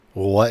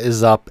What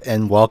is up,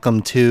 and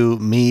welcome to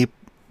me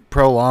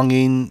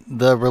prolonging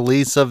the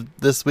release of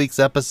this week's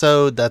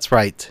episode. That's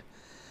right.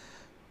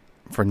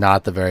 For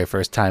not the very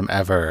first time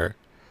ever,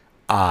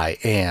 I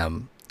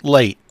am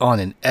late on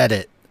an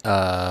edit.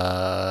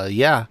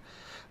 Yeah.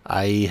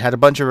 I had a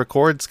bunch of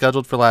records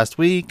scheduled for last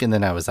week, and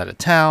then I was out of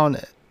town.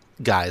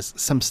 Guys,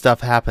 some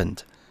stuff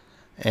happened.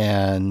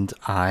 And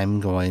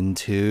I'm going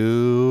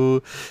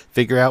to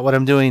figure out what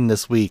I'm doing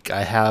this week.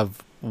 I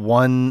have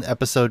one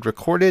episode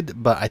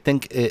recorded, but I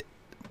think it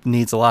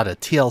needs a lot of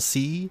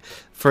TLC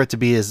for it to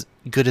be as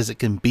good as it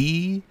can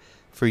be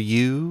for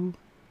you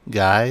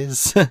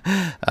guys.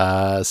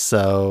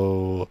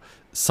 So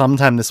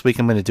sometime this week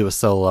I'm going to do a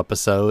solo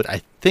episode.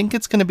 I think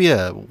it's going to be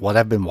a what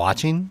I've been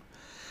watching.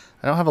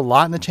 I don't have a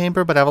lot in the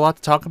chamber, but I have a lot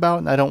to talk about,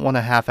 and I don't want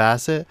to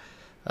half-ass it.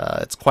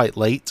 It's quite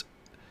late.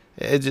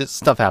 It just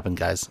stuff happened,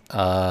 guys.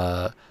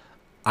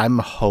 I'm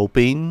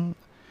hoping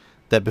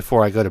that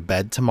before I go to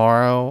bed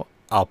tomorrow,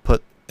 I'll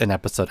put an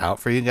episode out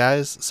for you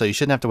guys. So you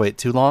shouldn't have to wait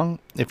too long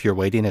if you're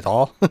waiting at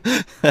all.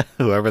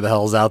 Whoever the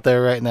hell's out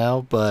there right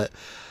now. But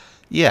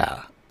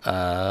yeah,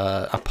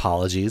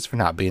 apologies for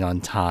not being on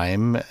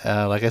time.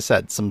 Like I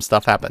said, some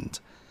stuff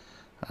happened.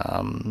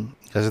 You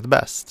guys are the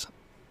best.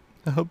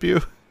 I hope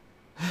you're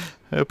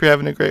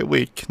having a great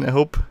week, and I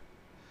hope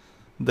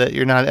that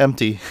you're not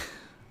empty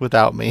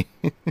without me.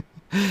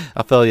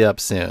 I'll fill you up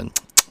soon.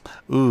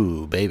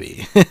 Ooh,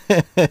 baby.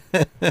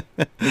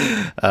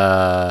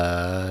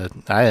 I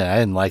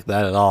didn't like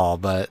that at all,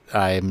 but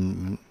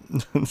I'm...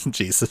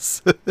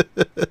 Jesus.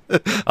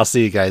 I'll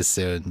see you guys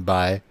soon.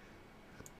 Bye.